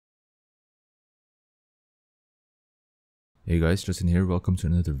Hey guys, Justin here. Welcome to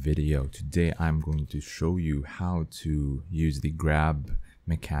another video. Today I'm going to show you how to use the grab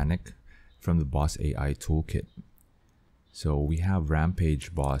mechanic from the Boss AI Toolkit. So we have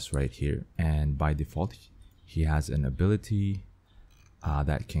Rampage Boss right here, and by default he has an ability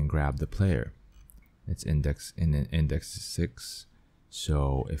that can grab the player. It's indexed in index 6.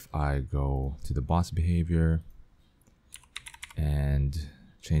 So if I go to the boss behavior and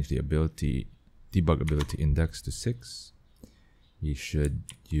change the debug ability index to 6, you should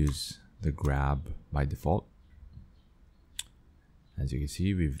use the grab by default. As you can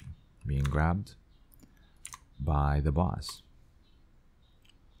see, we've been grabbed by the boss,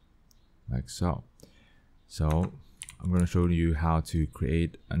 like so. So I'm going to show you how to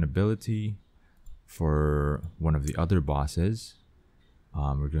create an ability for one of the other bosses.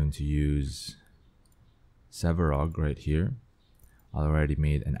 We're going to use Severog right here. I already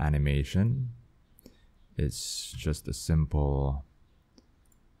made an animation. It's just a simple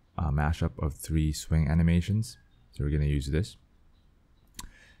mashup of 3 swing animations. So we're going to use this.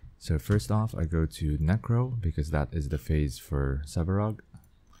 So first off, I go to Necro because that is the phase for Severog.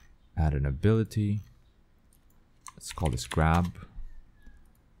 Add an ability. Let's call this grab.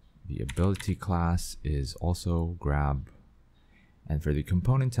 The ability class is also grab. And for the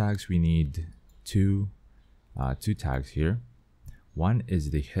component tags, we need two tags here. One is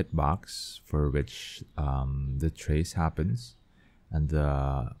the hitbox, for which the trace happens, and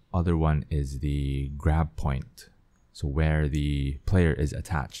the other one is the grab point, so where the player is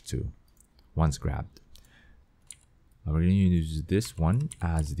attached to once grabbed. We're going to use this one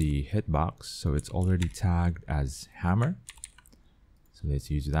as the hitbox, so it's already tagged as hammer. So let's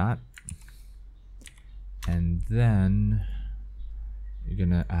use that. And then you're going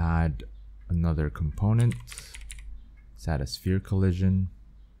to add another component. Let's add a sphere collision.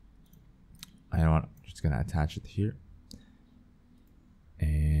 I'm just going to attach it here.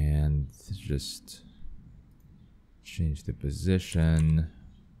 And just change the position.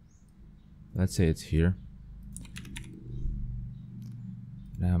 Let's say it's here.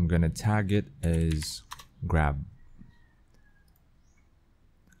 Now I'm going to tag it as grab.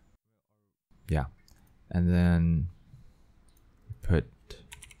 Yeah. And then put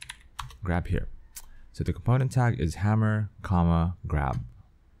grab here. So the component tag is hammer, comma, grab.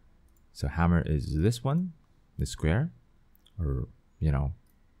 So hammer is this one, the square, or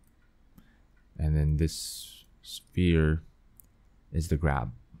and then this sphere is the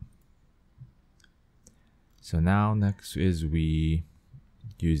grab. So now next is we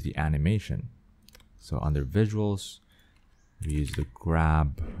use the animation. So under visuals, we use the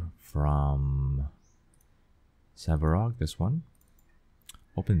grab from Severog, this one.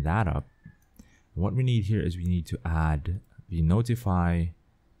 Open that up. What we need here is we need to add the notify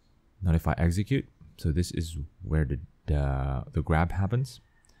execute. So this is where the grab happens.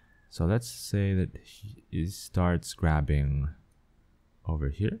 So let's say that he starts grabbing over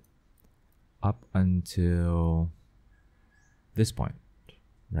here up until this point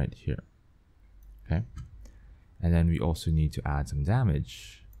right here. Okay. And then we also need to add some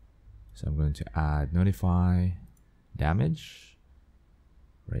damage. So I'm going to add notify damage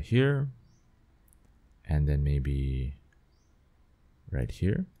right here. And then maybe right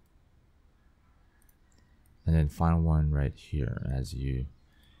here. And then final one right here as you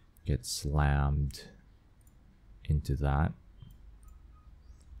get slammed into that.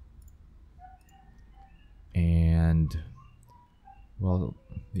 And well,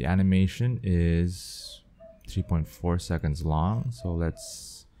 the animation is 3.4 seconds long. So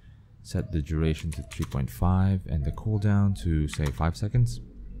let's set the duration to 3.5 and the cooldown to say 5 seconds.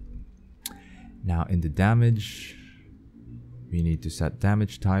 Now in the damage, we need to set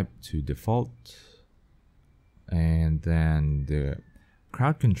damage type to default. And then the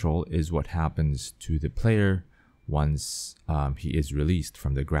crowd control is what happens to the player once he is released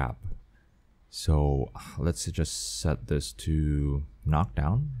from the grab. So let's just set this to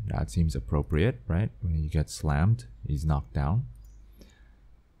knockdown. That seems appropriate, right? When you get slammed, he's knocked down.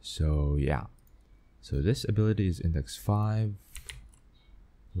 So yeah. So this ability is index 5.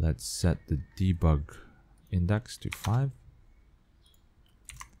 Let's set the debug index to 5.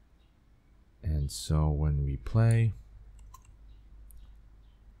 And so when we play,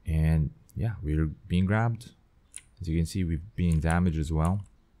 and yeah, we're being grabbed. As you can see, we've been damaged as well.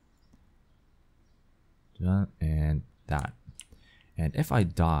 And that. And if I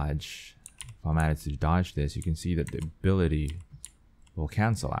dodge, if I manage to dodge this, you can see that the ability will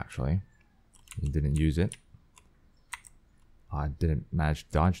cancel actually. You didn't use it. I didn't manage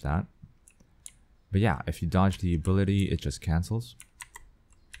to dodge that. But yeah, if you dodge the ability, it just cancels.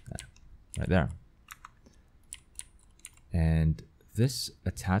 Right there. And this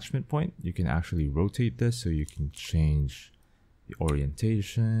attachment point, you can actually rotate this so you can change the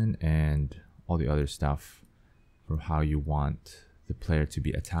orientation and all the other stuff for how you want the player to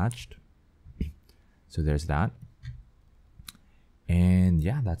be attached. So there's that. And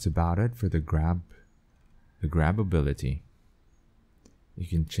yeah, that's about it for the grab ability. You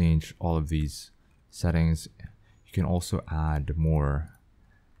can change all of these settings. You can also add more.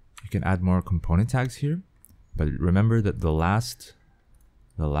 You can add more component tags here, but remember that the last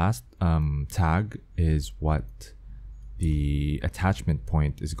tag is what the attachment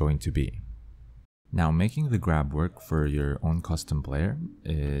point is going to be. Now, making the grab work for your own custom player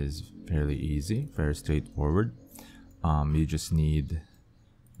is fairly easy, very straightforward. You just need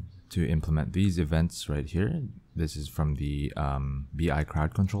to implement these events right here. This is from the BI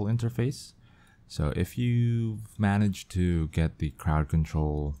crowd control interface. So if you've managed to get the crowd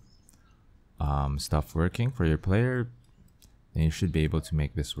control stuff working for your player, then you should be able to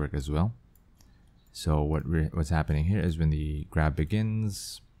make this work as well. So what's happening here is when the grab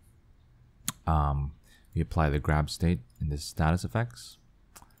begins, we apply the grab state in the status effects.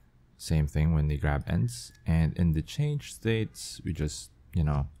 Same thing when the grab ends, and in the change states, we just,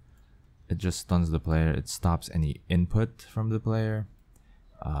 it just stuns the player. It stops any input from the player.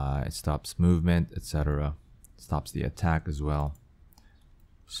 It stops movement, etc. Stops the attack as well.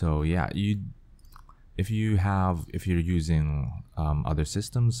 So yeah, if you're using other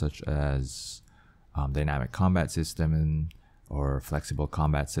systems such as dynamic combat system or flexible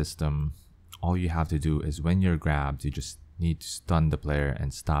combat system, all you have to do is when you're grabbed, you just need to stun the player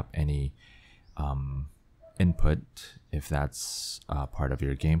and stop any input if that's part of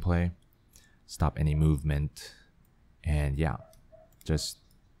your gameplay. Stop any movement, and yeah, just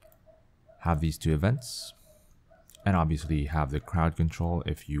have these two events, and obviously have the crowd control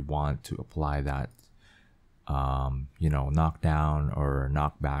if you want to apply that knockdown or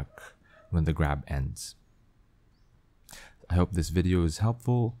knockback when the grab ends. I hope this video is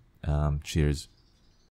helpful. Cheers.